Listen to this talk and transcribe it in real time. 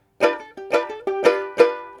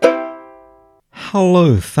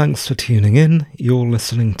Hello, thanks for tuning in. You're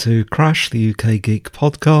listening to Crash, the UK Geek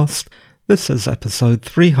podcast. This is episode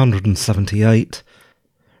 378,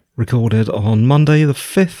 recorded on Monday the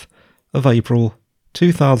 5th of April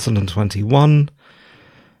 2021,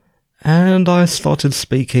 and I started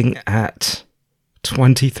speaking at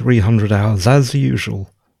 2300 hours as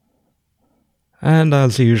usual. And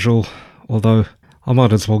as usual, although I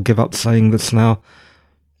might as well give up saying this now,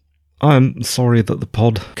 I'm sorry that the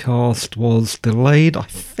podcast was delayed.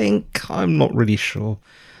 I'm not really sure.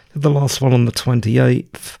 Did the last one on the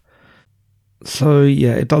 28th. So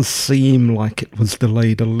yeah, it does seem like it was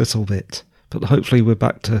delayed a little bit. But hopefully we're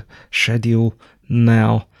back to schedule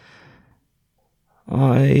now.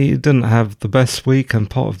 I didn't have the best week, and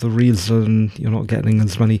part of the reason you're not getting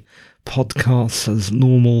as many podcasts as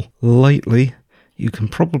normal lately, you can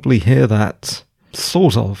probably hear that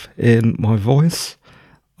sort of in my voice.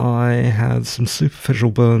 I had some superficial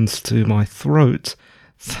burns to my throat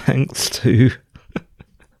thanks to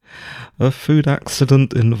a food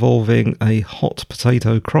accident involving a hot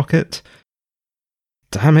potato croquette.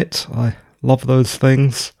 Damn it, I love those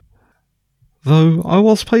things. Though I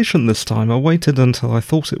was patient this time. I waited until I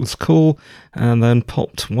thought it was cool and then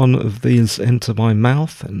popped one of these into my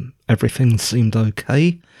mouth and everything seemed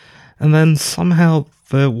okay. And then somehow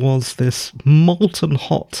there was this molten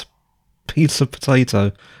hot piece of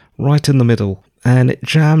potato right in the middle, and it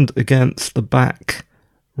jammed against the back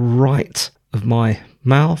right of my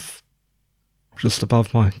mouth, just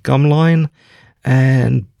above my gum line,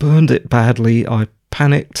 and burned it badly. I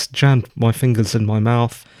panicked, jammed my fingers in my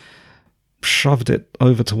mouth, shoved it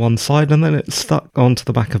over to one side, and then it stuck onto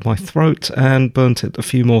the back of my throat and burnt it a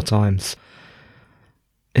few more times.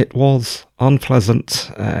 It was unpleasant,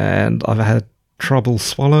 and I've had trouble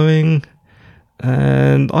swallowing.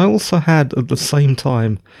 And I also had, at the same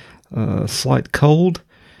time, a slight cold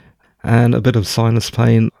and a bit of sinus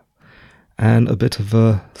pain and a bit of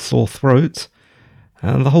a sore throat.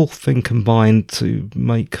 And the whole thing combined to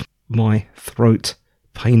make my throat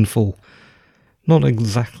painful. Not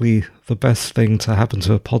exactly the best thing to happen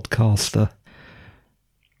to a podcaster.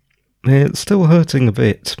 It's still hurting a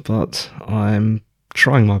bit, but I'm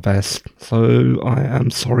trying my best. So I am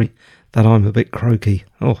sorry that I'm a bit croaky.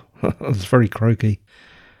 Oh, I was very croaky.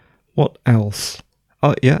 What else?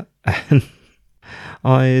 Oh, yeah, and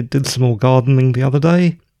I did some more gardening the other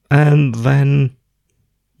day, and then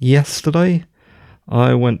yesterday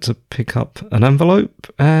I went to pick up an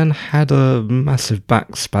envelope and had a massive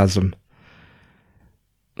back spasm.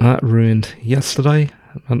 That ruined yesterday,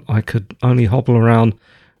 and I could only hobble around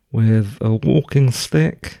with a walking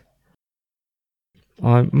stick.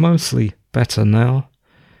 I'm mostly better now,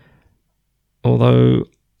 although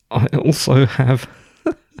I also have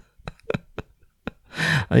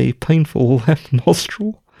a painful left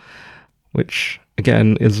nostril, which,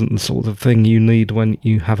 again, isn't the sort of thing you need when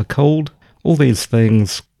you have a cold. All these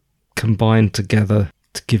things combined together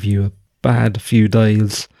to give you a bad few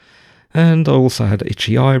days. And I also had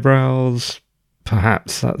itchy eyebrows.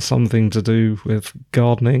 Perhaps that's something to do with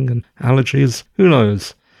gardening and allergies. Who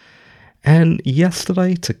knows? And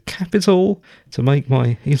yesterday, to cap it all, to make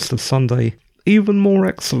my Easter Sunday even more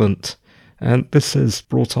excellent, and this is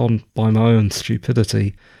brought on by my own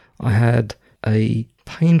stupidity, I had a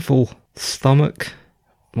painful stomach.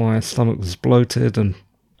 My stomach was bloated and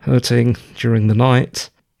hurting during the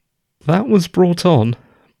night. That was brought on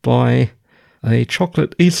by a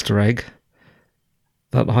chocolate Easter egg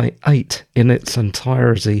that I ate in its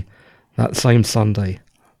entirety that same Sunday.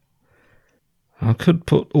 I could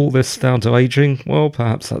put all this down to aging. Well,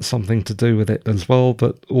 perhaps that's something to do with it as well,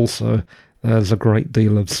 but also there's a great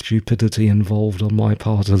deal of stupidity involved on my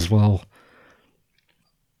part as well.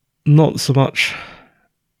 Not so much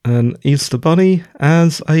an Easter bunny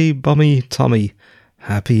as a bummy tummy.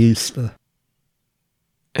 Happy Easter.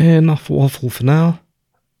 Enough waffle for now.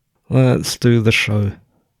 Let's do the show.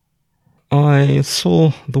 I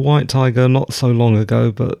saw The White Tiger not so long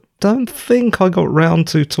ago, but don't think I got round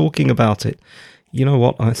to talking about it. You know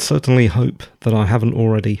what, I certainly hope that I haven't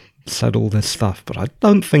already said all this stuff, but I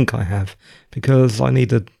don't think I have, because I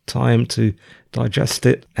needed time to digest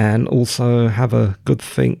it and also have a good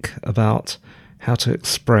think about how to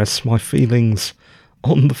express my feelings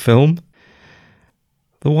on the film.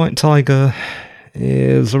 The White Tiger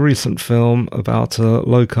is a recent film about a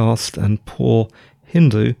low-caste and poor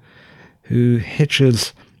Hindu who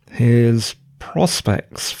hitches his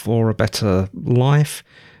prospects for a better life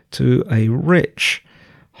to a rich,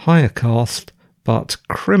 higher caste but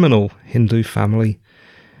criminal Hindu family.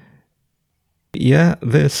 Yeah,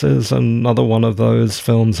 this is another one of those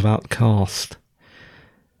films about caste.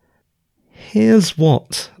 here's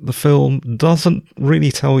what the film doesn't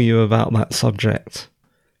really tell you about that subject.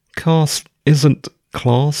 Caste isn't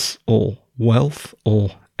class or wealth or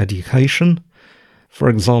education. For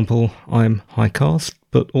example, I'm high caste,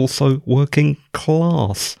 but also working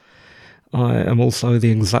class. I am also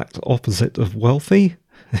the exact opposite of wealthy.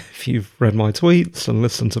 If you've read my tweets and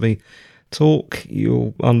listened to me talk,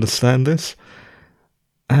 you'll understand this.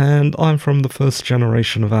 And I'm from the first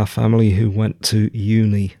generation of our family who went to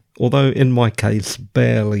uni, although in my case,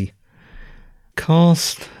 barely.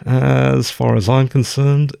 Caste, as far as I'm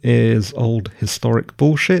concerned, is old historic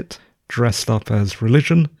bullshit dressed up as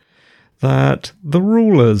religion that the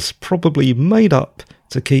rulers probably made up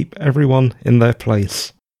to keep everyone in their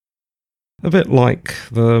place. A bit like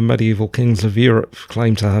the medieval kings of Europe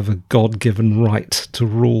claimed to have a God-given right to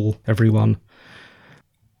rule everyone.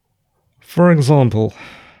 For example,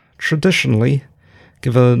 traditionally,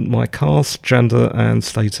 given my caste, gender and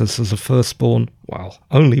status as a firstborn, well,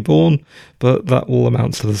 only born, but that all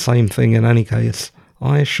amounts to the same thing in any case,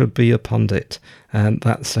 I should be a pundit, and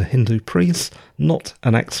that's a Hindu priest, not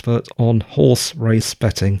an expert on horse race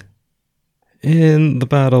betting. In the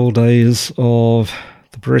bad old days of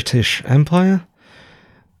the British Empire,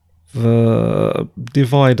 the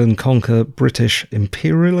divide and conquer British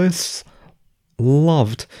imperialists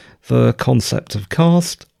loved the concept of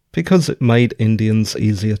caste because it made Indians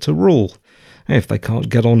easier to rule. If they can't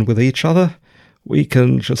get on with each other, we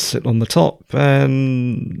can just sit on the top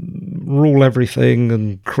and rule everything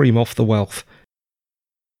and cream off the wealth.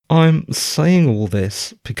 I'm saying all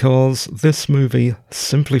this because this movie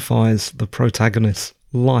simplifies the protagonist's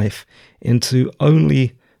life into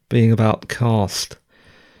only being about caste,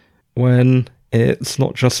 when it's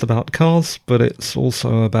not just about cars, but it's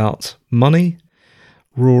also about money,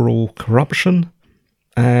 rural corruption,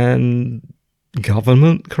 and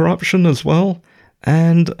government corruption as well,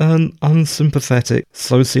 and an unsympathetic,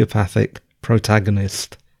 sociopathic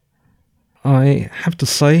protagonist. I have to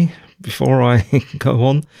say, before I go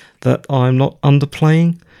on, that I'm not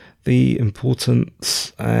underplaying the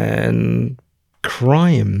importance and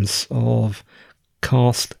crimes of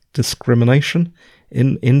caste discrimination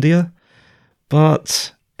in India,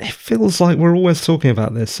 but it feels like we're always talking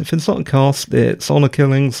about this. If it's not caste, it's honour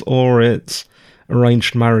killings or it's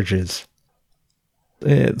arranged marriages.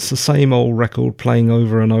 It's the same old record playing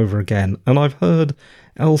over and over again, and I've heard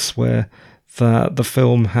elsewhere that the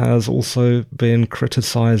film has also been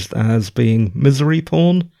criticised as being misery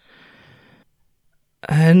porn.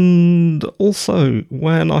 And also,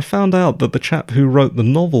 when I found out that the chap who wrote the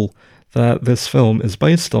novel that this film is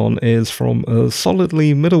based on is from a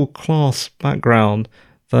solidly middle-class background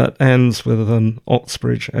that ends with an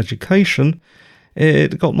Oxbridge education,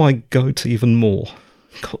 it got my goat even more.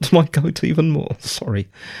 Sorry.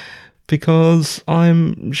 Because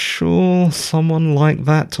I'm sure someone like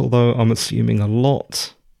that, although I'm assuming a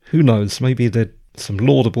lot, who knows, maybe he did some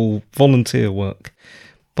laudable volunteer work,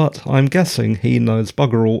 but I'm guessing he knows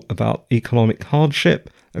bugger all about economic hardship,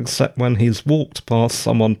 except when he's walked past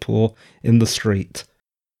someone poor in the street.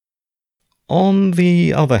 On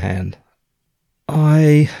the other hand,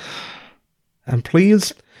 I am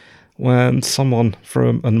pleased when someone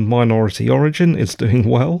from a minority origin is doing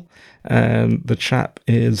well, and the chap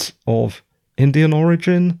is of Indian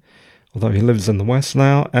origin, although he lives in the West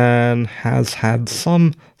now, and has had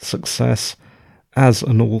some success as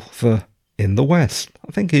an author in the West.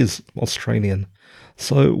 I think he's Australian.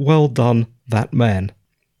 So well done, that man.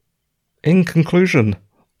 In conclusion,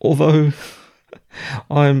 although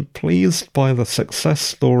I'm pleased by the success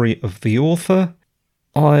story of the author,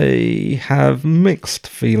 I have mixed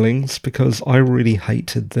feelings because I really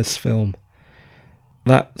hated this film.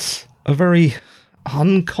 That's a very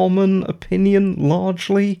uncommon opinion,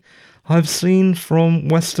 largely, I've seen from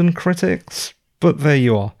Western critics, but there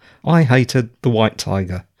you are. I hated The White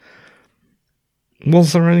Tiger.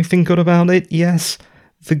 Was there anything good about it? Yes.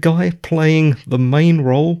 The guy playing the main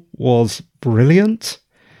role was brilliant.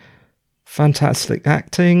 Fantastic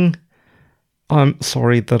acting. I'm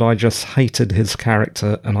sorry that I just hated his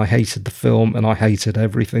character, and I hated the film, and I hated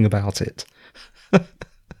everything about it.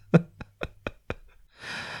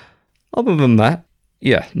 Other than that,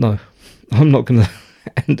 yeah, no, I'm not going to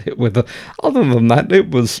end it with a... Other than that,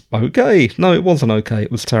 it was okay. No, it wasn't okay.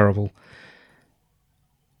 It was terrible.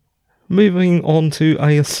 Moving on to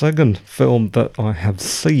a second film that I have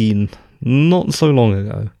seen not so long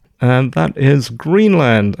ago, and that is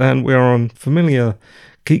Greenland, and we're on familiar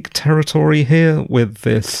geek territory here with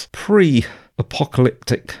this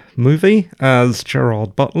pre-apocalyptic movie as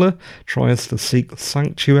Gerard Butler tries to seek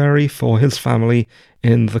sanctuary for his family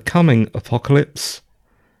in the coming apocalypse.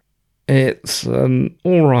 It's an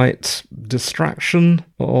alright distraction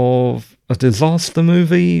of a disaster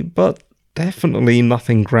movie, but definitely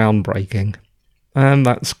nothing groundbreaking. And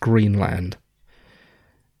that's Greenland.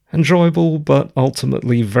 Enjoyable, but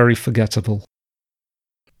ultimately very forgettable.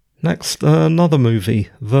 Next, another movie,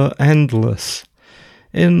 The Endless.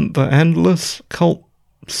 In The Endless, cult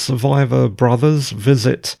survivor brothers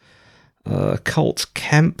visit a cult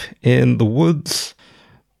camp in the woods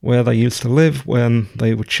where they used to live when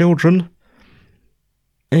they were children,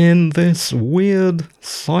 in this weird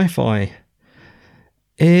sci-fi.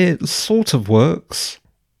 It sort of works.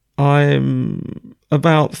 I'm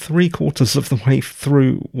about 3/4 of the way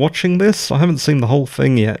through watching this. I haven't seen the whole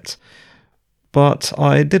thing yet, but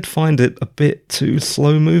I did find it a bit too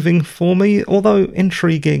slow-moving for me, although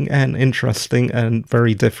intriguing and interesting and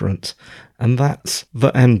very different. And that's The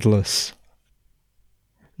Endless.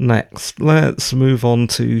 Next, let's move on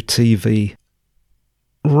to TV.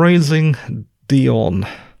 Raising Dion.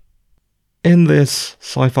 In this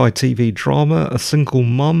sci-fi TV drama, a single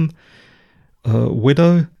mum, a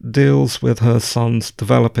widow, deals with her son's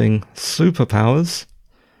developing superpowers.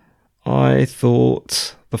 I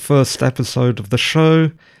thought the first episode of the show,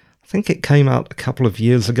 I think it came out a couple of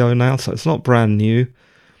years ago now, so it's not brand new,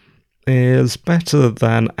 is better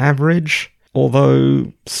than average,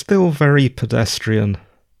 although still very pedestrian.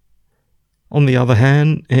 On the other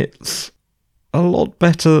hand, it's a lot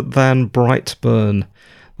better than Brightburn,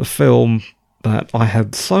 the film that I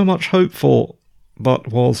had so much hope for,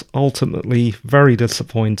 but was ultimately very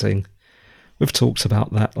disappointing. We've talked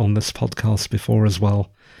about that on this podcast before as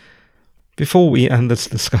well. Before we end this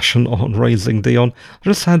discussion on Raising Dion, I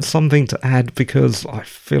just had something to add because I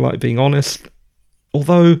feel like being honest.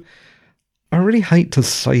 Although, I really hate to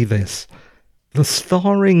say this, the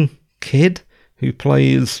starring kid who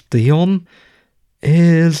plays Dion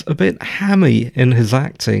is a bit hammy in his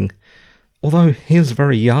acting. Although he is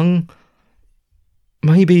very young,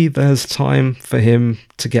 maybe there's time for him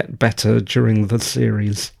to get better during the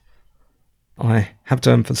series. I have to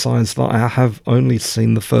emphasise that I have only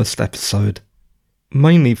seen the first episode,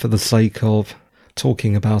 mainly for the sake of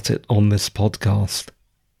talking about it on this podcast.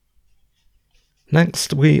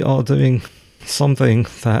 Next, we are doing something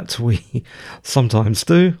that we sometimes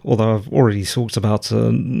do, although I've already talked about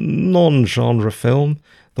a non-genre film,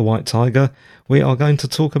 The White Tiger. We are going to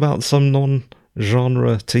talk about some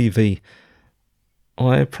non-genre TV.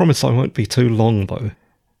 I promise I won't be too long though.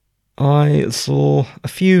 I saw a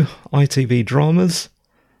few ITV dramas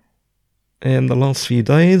in the last few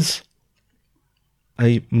days.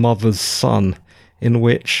 A Mother's Son, in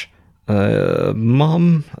which a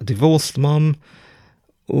divorced mum,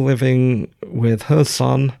 living with her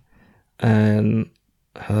son and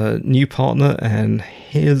her new partner and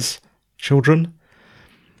his children,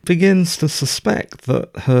 begins to suspect that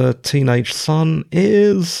her teenage son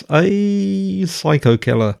is a psycho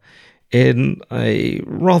killer in a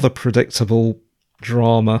rather predictable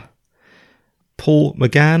drama. Paul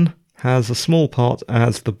McGann has a small part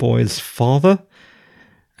as the boy's father,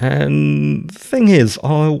 and the thing is,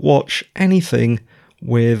 I'll watch anything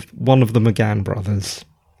with one of the McGann brothers.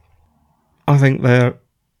 I think they're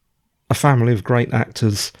a family of great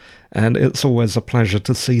actors, and it's always a pleasure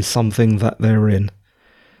to see something that they're in.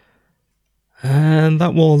 And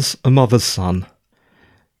that was A Mother's Son.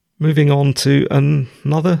 Moving on to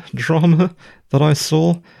another drama that I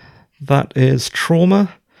saw, that is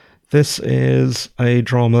Trauma. This is a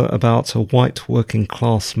drama about a white working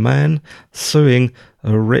class man suing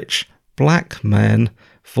a rich black man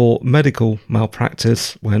for medical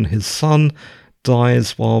malpractice when his son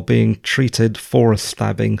dies while being treated for a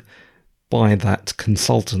stabbing by that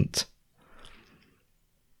consultant.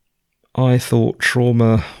 I thought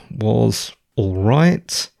Trauma was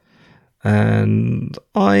alright, and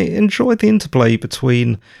I enjoyed the interplay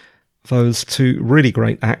between those two really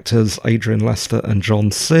great actors, Adrian Lester and John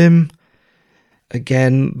Sim.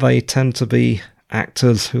 Again, they tend to be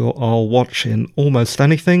actors who I'll watch in almost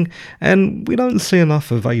anything, and we don't see enough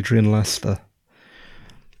of Adrian Lester.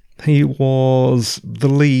 He was the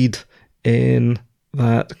lead in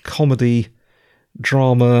that comedy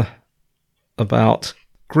drama about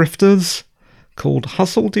grifters called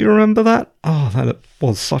Hustle. Do you remember that? Oh, that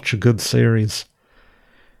was such a good series.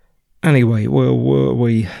 Anyway, where were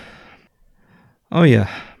we? Oh yeah.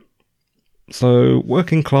 So,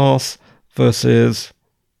 working class versus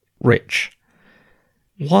rich.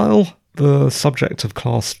 While the subject of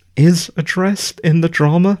class is addressed in the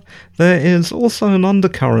drama, there is also an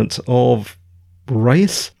undercurrent of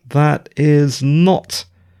race that is not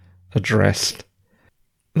addressed.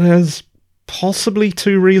 There's possibly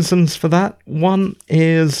two reasons for that. One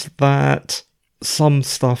is that some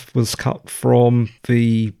stuff was cut from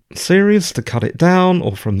the series to cut it down,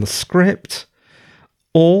 or from the script,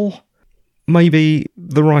 or maybe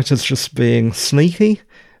the writer's just being sneaky,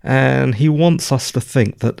 and he wants us to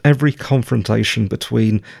think that every confrontation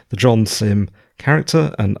between the John Simm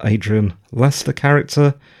character and Adrian Lester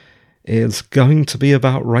character is going to be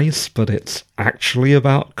about race, but it's actually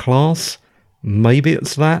about class. Maybe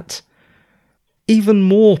it's that. Even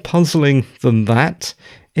more puzzling than that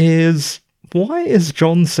is, why is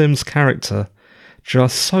John Simm's character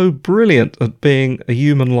just so brilliant at being a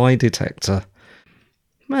human lie detector?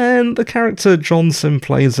 Man, the character John Simm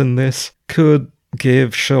plays in this could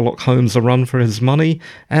give Sherlock Holmes a run for his money,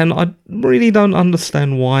 and I really don't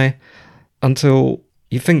understand why until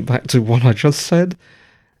you think back to what I just said.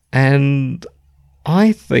 And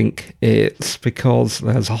I think it's because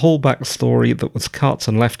there's a whole backstory that was cut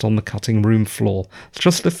and left on the cutting room floor. It's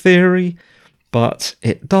just a theory, but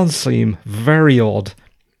it does seem very odd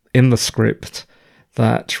in the script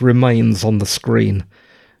that remains on the screen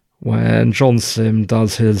when John Simm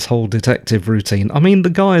does his whole detective routine. I mean, the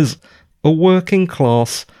guy's a working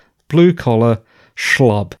class, blue collar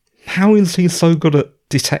schlub. How is he so good at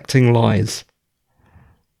detecting lies?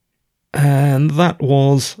 And that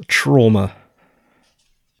was Trauma.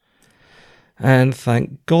 And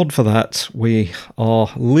thank God for that, we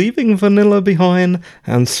are leaving vanilla behind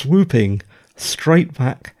and swooping straight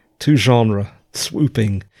back to genre.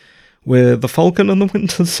 Swooping with The Falcon and the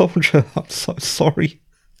Winter Soldier. I'm so sorry.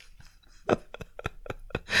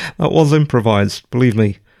 That was improvised, believe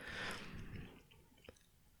me.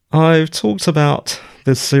 I've talked about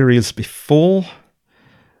this series before,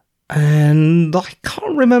 and I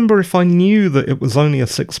can't remember if I knew that it was only a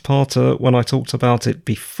 6-parter when I talked about it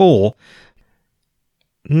before.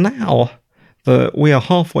 Now that we are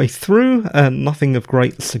halfway through and nothing of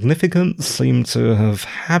great significance seemed to have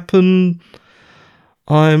happened,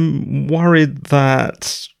 I'm worried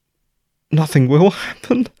that nothing will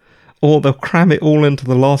happen, or they'll cram it all into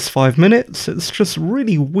the last 5 minutes. It's just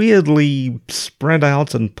really weirdly spread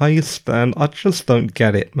out and paced, and I just don't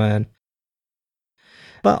get it, man.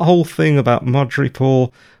 That whole thing about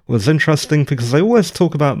Madripoor was interesting because they always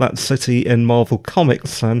talk about that city in Marvel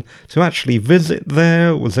Comics, and to actually visit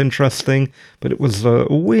there was interesting, but it was a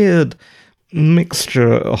weird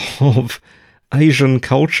mixture of Asian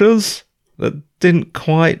cultures that didn't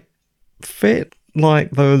quite fit,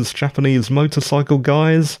 like those Japanese motorcycle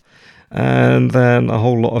guys, and then a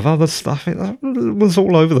whole lot of other stuff. It was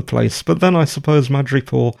all over the place. But then I suppose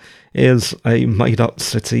Madripoor is a made-up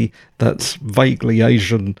city that's vaguely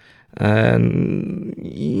Asian, and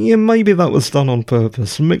yeah, maybe that was done on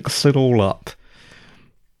purpose, mix it all up.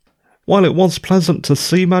 While it was pleasant to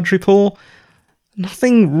see Madripoor,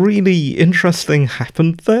 nothing really interesting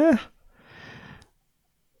happened there.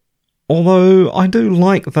 Although I do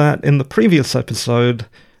like that in the previous episode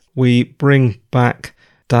we bring back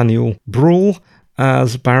Daniel Bruhl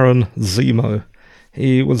as Baron Zemo.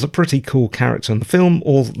 He was a pretty cool character in the film,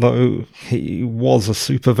 although he was a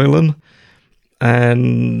supervillain.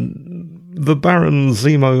 And the Baron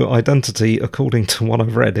Zemo identity, according to what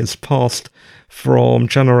I've read, is passed from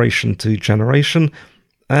generation to generation.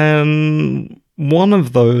 And one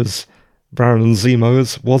of those Baron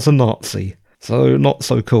Zemos was a Nazi, so not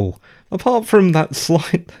so cool. Apart from that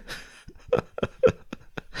slight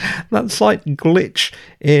glitch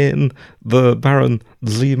in the Baron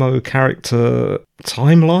Zemo character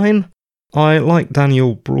timeline, I like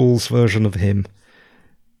Daniel Bruhl's version of him.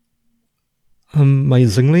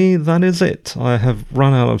 Amazingly, that is it. I have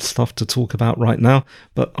run out of stuff to talk about right now,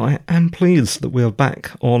 but I am pleased that we are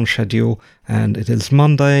back on schedule, and it is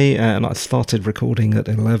Monday, and I started recording at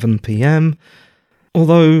 11 PM.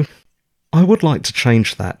 Although, I would like to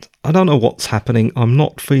change that. I don't know what's happening. I'm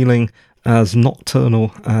not feeling as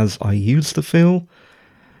nocturnal as I used to feel.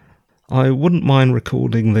 I wouldn't mind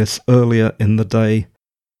recording this earlier in the day,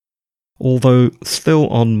 although still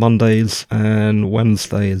on Mondays and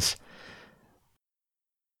Wednesdays.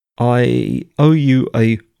 I owe you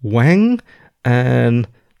a Wang, and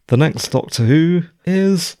the next Doctor Who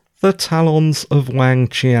is The Talons of Wang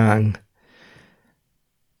Chiang.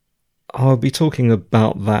 I'll be talking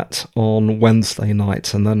about that on Wednesday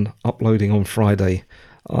night and then uploading on Friday.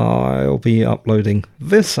 I'll be uploading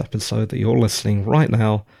this episode that you're listening right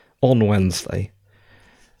now on Wednesday.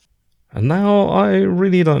 And now I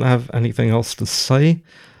really don't have anything else to say,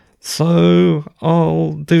 so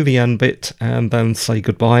I'll do the end bit and then say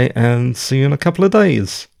goodbye and see you in a couple of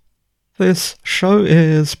days. This show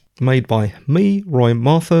is made by me, Roy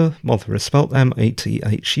Mathur. Mathur is spelled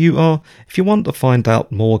M-A-T-H-U-R. If you want to find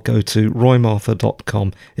out more, go to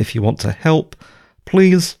roymathur.com. If you want to help,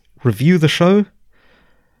 please review the show,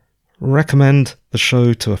 recommend the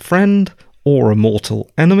show to a friend or a mortal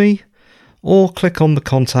enemy, or click on the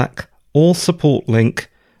contact or support link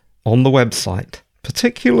on the website.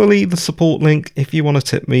 Particularly the support link if you want to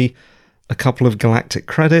tip me a couple of galactic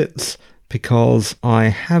credits, because I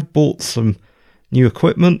have bought some new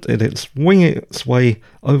equipment. It's winging its way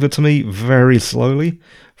over to me very slowly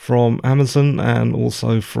from Amazon and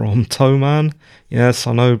also from Towman. Yes,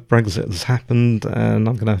 I know Brexit has happened and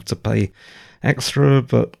I'm going to have to pay extra,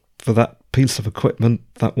 but for that piece of equipment,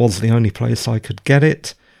 that was the only place I could get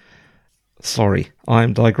it. Sorry,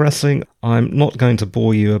 I'm digressing. I'm not going to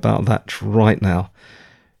bore you about that right now.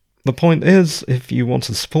 The point is, if you want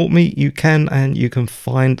to support me, you can, and you can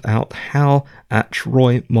find out how at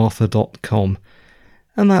roymartha.com.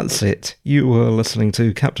 And that's it. You were listening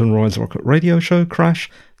to Captain Roy's Rocket Radio Show Crash,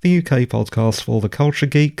 the UK podcast for the culture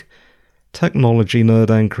geek, technology nerd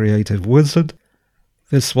and creative wizard.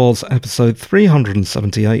 This was episode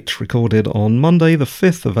 378, recorded on Monday the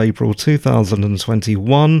 5th of April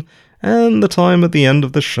 2021, and the time at the end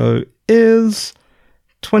of the show is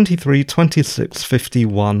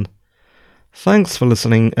 23:26:51. Thanks for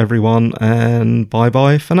listening, everyone, and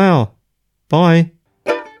bye-bye for now. Bye.